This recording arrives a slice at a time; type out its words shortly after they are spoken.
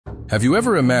Have you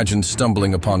ever imagined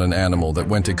stumbling upon an animal that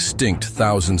went extinct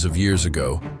thousands of years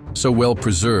ago, so well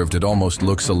preserved it almost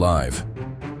looks alive?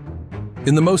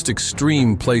 In the most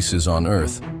extreme places on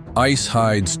Earth, ice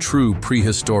hides true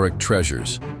prehistoric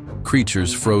treasures,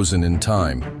 creatures frozen in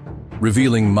time,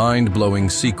 revealing mind-blowing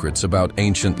secrets about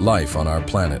ancient life on our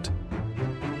planet.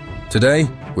 Today,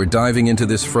 we're diving into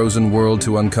this frozen world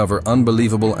to uncover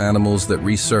unbelievable animals that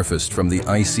resurfaced from the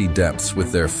icy depths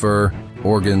with their fur,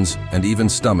 organs, and even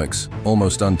stomachs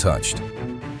almost untouched.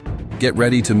 Get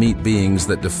ready to meet beings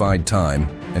that defied time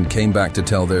and came back to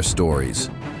tell their stories.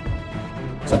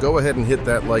 So go ahead and hit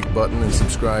that like button and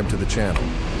subscribe to the channel.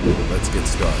 Let's get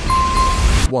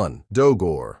started. 1.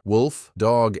 Dogor, wolf,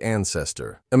 dog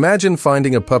ancestor. Imagine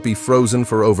finding a puppy frozen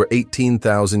for over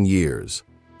 18,000 years,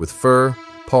 with fur,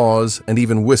 paws, and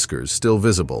even whiskers still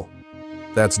visible.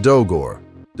 That's Dogor,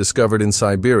 discovered in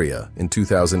Siberia in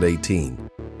 2018.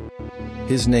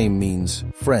 His name means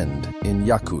friend in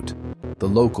Yakut, the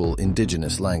local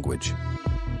indigenous language.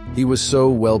 He was so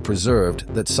well preserved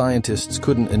that scientists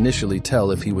couldn't initially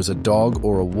tell if he was a dog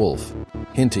or a wolf,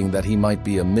 hinting that he might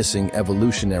be a missing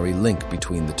evolutionary link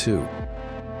between the two.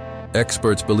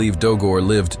 Experts believe Dogor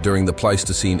lived during the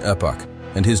Pleistocene epoch,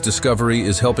 and his discovery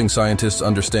is helping scientists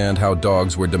understand how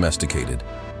dogs were domesticated.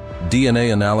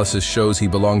 DNA analysis shows he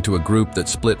belonged to a group that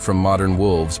split from modern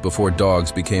wolves before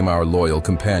dogs became our loyal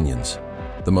companions.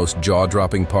 The most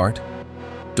jaw-dropping part?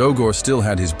 Dogor still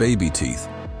had his baby teeth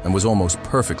and was almost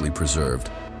perfectly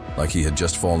preserved, like he had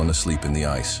just fallen asleep in the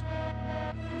ice.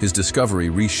 His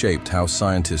discovery reshaped how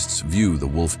scientists view the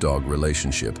wolf-dog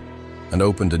relationship and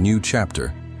opened a new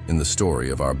chapter in the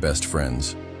story of our best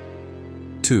friends.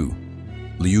 2.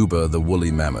 Lyuba the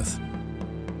woolly mammoth.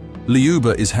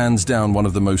 Lyuba is hands down one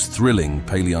of the most thrilling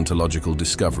paleontological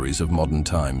discoveries of modern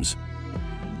times.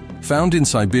 Found in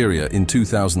Siberia in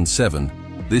 2007,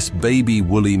 this baby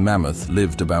woolly mammoth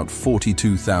lived about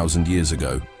 42,000 years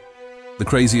ago. The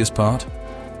craziest part?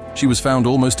 She was found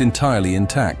almost entirely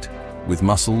intact, with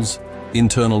muscles,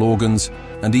 internal organs,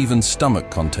 and even stomach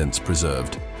contents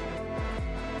preserved.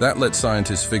 That let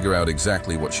scientists figure out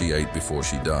exactly what she ate before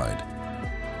she died.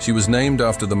 She was named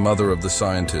after the mother of the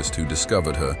scientist who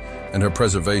discovered her, and her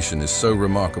preservation is so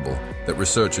remarkable that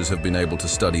researchers have been able to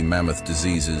study mammoth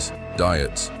diseases,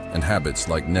 diets, and habits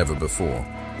like never before.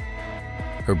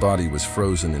 Her body was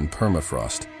frozen in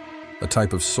permafrost, a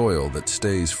type of soil that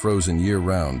stays frozen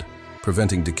year-round,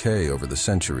 preventing decay over the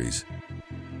centuries.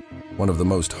 One of the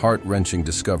most heart-wrenching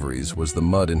discoveries was the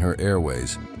mud in her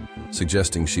airways,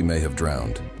 suggesting she may have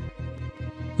drowned.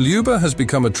 Lyuba has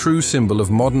become a true symbol of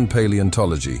modern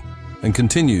paleontology and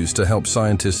continues to help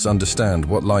scientists understand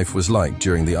what life was like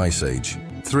during the Ice Age.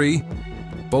 3.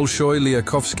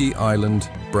 Bolshoi-Lyakovsky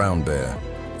Island brown bear.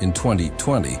 In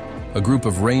 2020, a group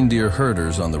of reindeer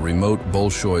herders on the remote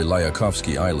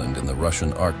Bolshoi-Lyakovsky Island in the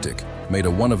Russian Arctic made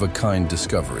a one-of-a-kind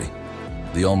discovery: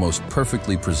 the almost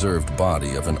perfectly preserved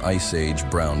body of an Ice Age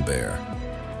brown bear.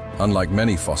 Unlike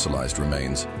many fossilized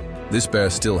remains, this bear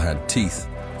still had teeth,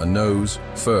 a nose,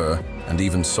 fur, and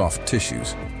even soft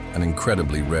tissues, an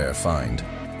incredibly rare find.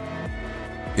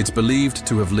 It's believed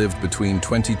to have lived between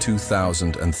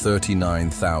 22,000 and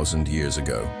 39,000 years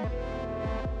ago.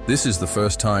 This is the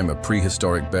first time a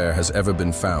prehistoric bear has ever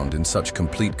been found in such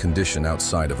complete condition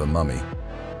outside of a mummy.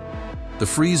 The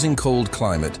freezing cold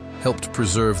climate helped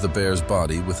preserve the bear's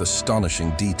body with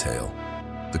astonishing detail.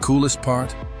 The coolest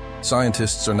part?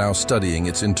 Scientists are now studying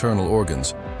its internal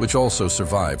organs, which also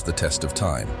survived the test of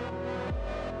time.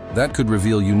 That could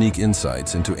reveal unique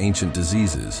insights into ancient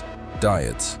diseases,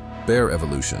 diets, bear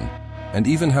evolution, and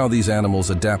even how these animals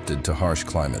adapted to harsh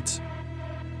climates.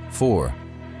 4.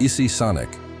 Isi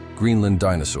Sanek, Greenland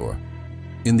dinosaur.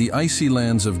 In the icy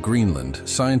lands of Greenland,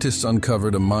 scientists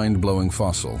uncovered a mind-blowing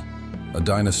fossil, a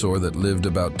dinosaur that lived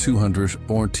about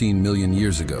 214 million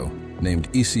years ago, named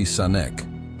Isi Sanek,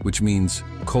 which means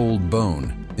cold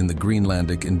bone in the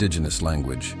Greenlandic indigenous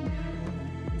language.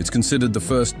 It's considered the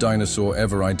first dinosaur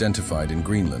ever identified in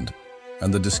Greenland,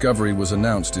 and the discovery was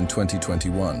announced in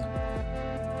 2021.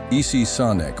 Isi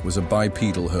Sanek was a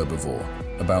bipedal herbivore,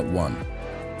 about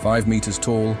 5 meters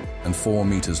tall and 4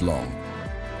 meters long.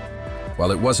 While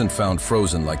it wasn't found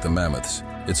frozen like the mammoths,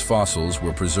 its fossils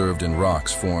were preserved in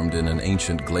rocks formed in an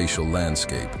ancient glacial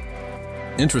landscape.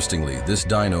 Interestingly, this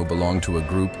dino belonged to a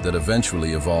group that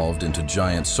eventually evolved into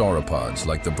giant sauropods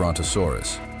like the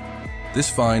Brontosaurus. This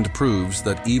find proves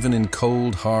that even in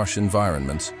cold, harsh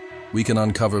environments, we can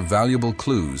uncover valuable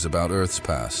clues about Earth's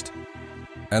past,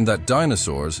 and that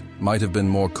dinosaurs might have been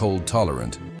more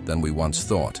cold-tolerant than we once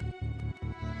thought.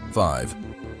 5.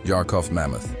 Yarkov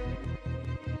mammoth.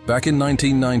 Back in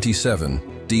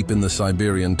 1997, deep in the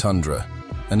Siberian tundra,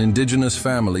 an indigenous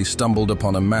family stumbled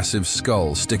upon a massive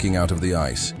skull sticking out of the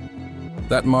ice.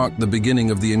 That marked the beginning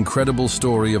of the incredible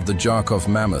story of the Jarkov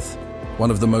mammoth,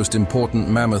 one of the most important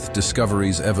mammoth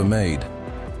discoveries ever made.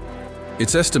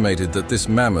 It's estimated that this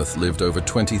mammoth lived over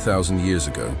 20,000 years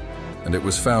ago, and it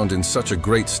was found in such a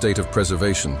great state of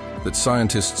preservation that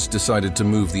scientists decided to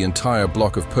move the entire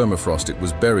block of permafrost it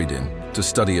was buried in to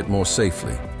study it more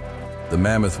safely. The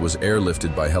mammoth was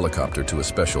airlifted by helicopter to a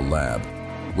special lab,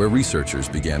 where researchers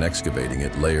began excavating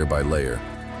it layer by layer,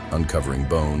 uncovering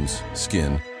bones,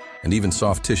 skin, and even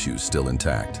soft tissues still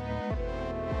intact.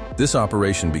 This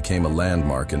operation became a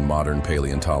landmark in modern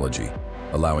paleontology,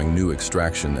 allowing new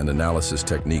extraction and analysis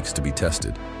techniques to be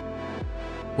tested.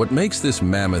 What makes this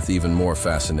mammoth even more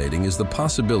fascinating is the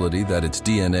possibility that its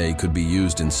DNA could be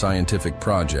used in scientific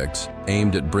projects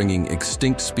aimed at bringing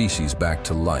extinct species back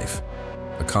to life.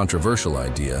 A controversial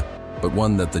idea, but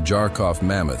one that the Jarkov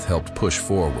mammoth helped push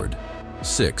forward.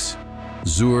 6.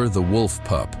 Zur the wolf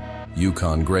pup,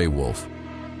 Yukon gray wolf.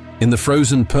 In the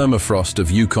frozen permafrost of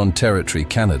Yukon Territory,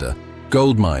 Canada,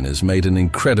 gold miners made an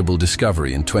incredible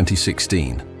discovery in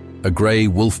 2016. A gray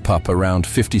wolf pup around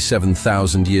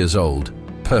 57,000 years old,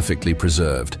 perfectly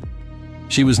preserved.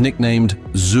 She was nicknamed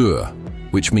Zur,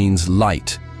 which means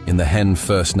light in the Hen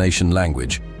First Nation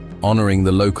language, honoring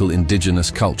the local indigenous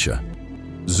culture.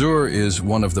 Zur is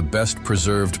one of the best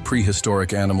preserved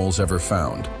prehistoric animals ever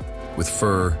found, with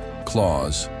fur,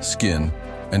 claws, skin,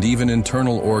 and even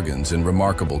internal organs in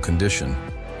remarkable condition.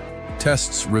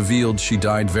 Tests revealed she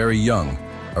died very young,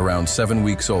 around 7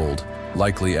 weeks old,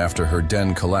 likely after her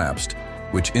den collapsed,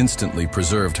 which instantly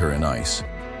preserved her in ice.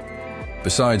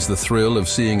 Besides the thrill of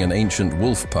seeing an ancient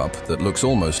wolf pup that looks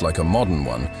almost like a modern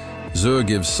one, Zur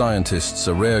gives scientists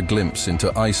a rare glimpse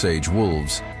into Ice Age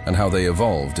wolves and how they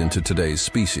evolved into today's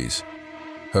species.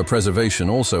 Her preservation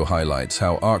also highlights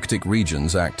how Arctic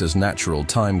regions act as natural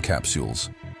time capsules.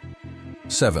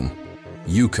 7.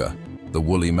 Yucca, the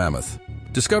woolly mammoth.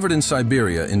 Discovered in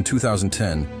Siberia in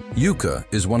 2010, Yucca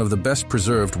is one of the best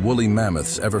preserved woolly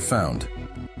mammoths ever found.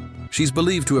 She's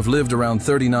believed to have lived around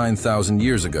 39,000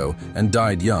 years ago and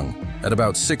died young, at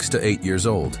about 6 to 8 years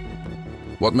old.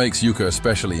 What makes Yucca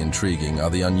especially intriguing are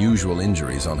the unusual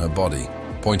injuries on her body,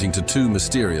 pointing to two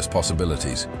mysterious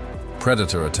possibilities: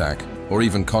 predator attack or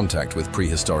even contact with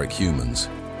prehistoric humans.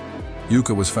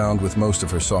 Yucca was found with most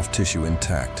of her soft tissue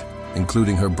intact,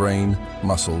 including her brain,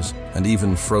 muscles, and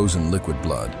even frozen liquid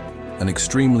blood, an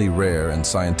extremely rare and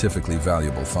scientifically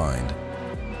valuable find.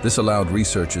 This allowed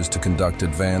researchers to conduct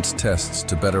advanced tests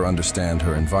to better understand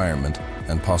her environment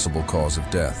and possible cause of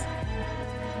death.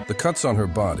 The cuts on her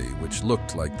body, which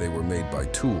looked like they were made by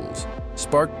tools,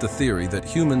 sparked the theory that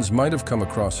humans might have come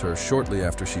across her shortly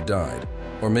after she died,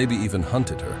 or maybe even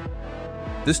hunted her.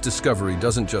 This discovery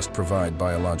doesn't just provide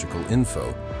biological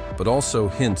info, but also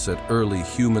hints at early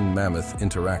human-mammoth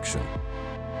interaction.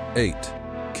 8.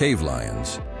 Cave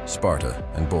lions, Sparta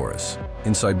and Boris.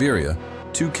 In Siberia,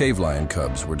 2 cave lion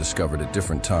cubs were discovered at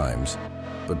different times,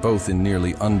 but both in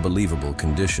nearly unbelievable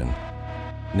condition.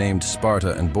 Named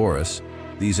Sparta and Boris,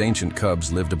 these ancient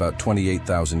cubs lived about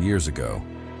 28,000 years ago.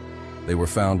 They were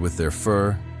found with their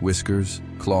fur, whiskers,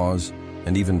 claws,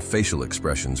 and even facial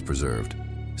expressions preserved.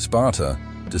 Sparta,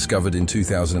 discovered in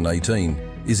 2018,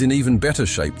 is in even better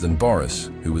shape than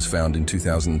Boris, who was found in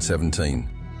 2017.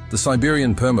 The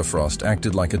Siberian permafrost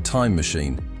acted like a time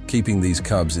machine, keeping these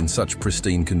cubs in such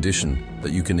pristine condition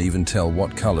that you can even tell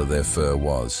what color their fur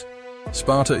was.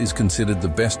 Sparta is considered the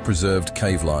best preserved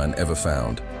cave lion ever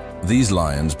found. These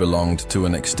lions belonged to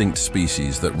an extinct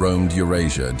species that roamed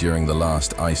Eurasia during the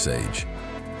last ice age.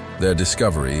 Their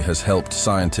discovery has helped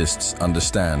scientists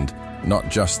understand not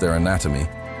just their anatomy,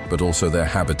 but also their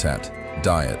habitat,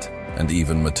 diet, and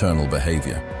even maternal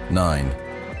behavior. 9.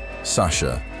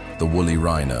 Sasha, the woolly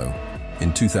rhino.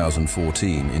 In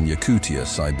 2014, in Yakutia,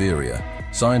 Siberia,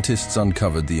 scientists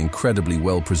uncovered the incredibly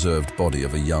well-preserved body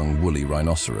of a young woolly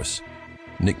rhinoceros.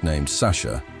 Nicknamed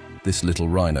Sasha, this little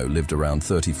rhino lived around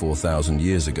 34,000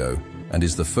 years ago and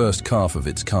is the first calf of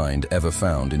its kind ever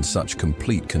found in such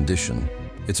complete condition.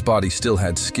 Its body still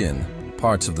had skin,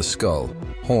 parts of the skull,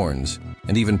 horns,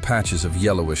 and even patches of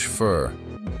yellowish fur.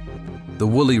 The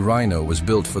woolly rhino was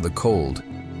built for the cold,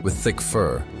 with thick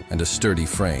fur and a sturdy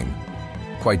frame,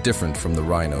 quite different from the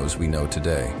rhinos we know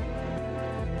today.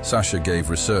 Sasha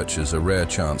gave researchers a rare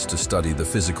chance to study the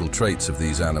physical traits of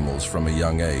these animals from a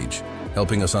young age,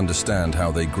 helping us understand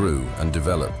how they grew and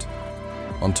developed.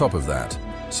 On top of that,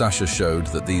 Sasha showed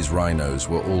that these rhinos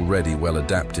were already well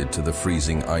adapted to the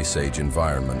freezing Ice Age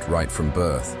environment right from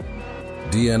birth.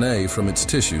 DNA from its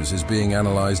tissues is being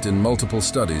analyzed in multiple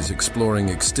studies exploring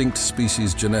extinct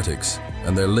species genetics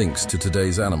and their links to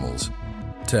today's animals.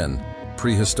 10.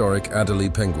 Prehistoric Adelie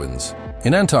penguins.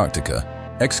 In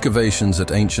Antarctica, excavations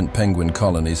at ancient penguin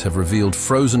colonies have revealed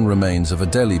frozen remains of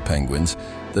Adelie penguins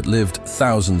that lived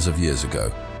thousands of years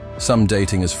ago, some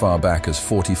dating as far back as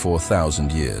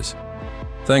 44,000 years.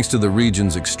 Thanks to the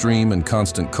region's extreme and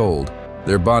constant cold,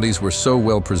 their bodies were so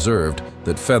well preserved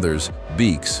that feathers,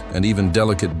 beaks, and even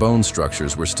delicate bone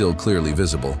structures were still clearly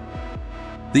visible.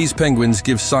 These penguins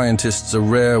give scientists a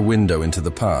rare window into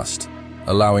the past,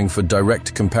 allowing for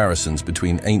direct comparisons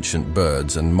between ancient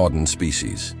birds and modern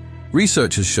species.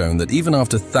 Research has shown that even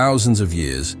after thousands of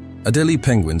years, Adelie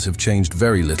penguins have changed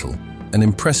very little, an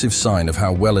impressive sign of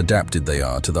how well adapted they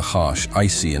are to the harsh,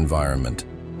 icy environment.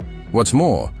 What's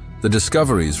more, the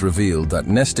discoveries revealed that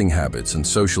nesting habits and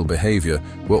social behavior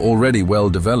were already well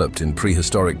developed in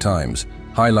prehistoric times,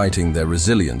 highlighting their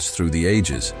resilience through the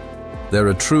ages. They're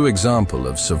a true example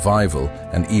of survival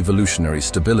and evolutionary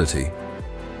stability.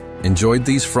 Enjoyed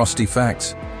these frosty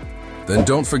facts? Then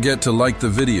don't forget to like the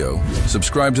video,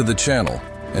 subscribe to the channel,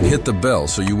 and hit the bell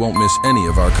so you won't miss any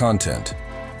of our content.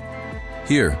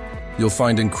 Here, you'll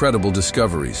find incredible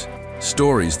discoveries,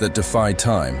 stories that defy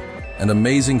time, and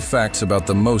amazing facts about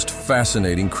the most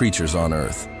fascinating creatures on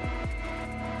Earth.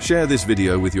 Share this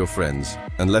video with your friends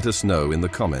and let us know in the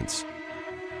comments.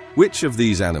 Which of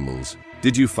these animals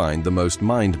did you find the most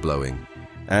mind-blowing?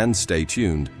 And stay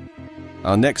tuned.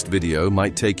 Our next video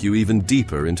might take you even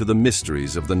deeper into the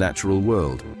mysteries of the natural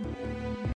world.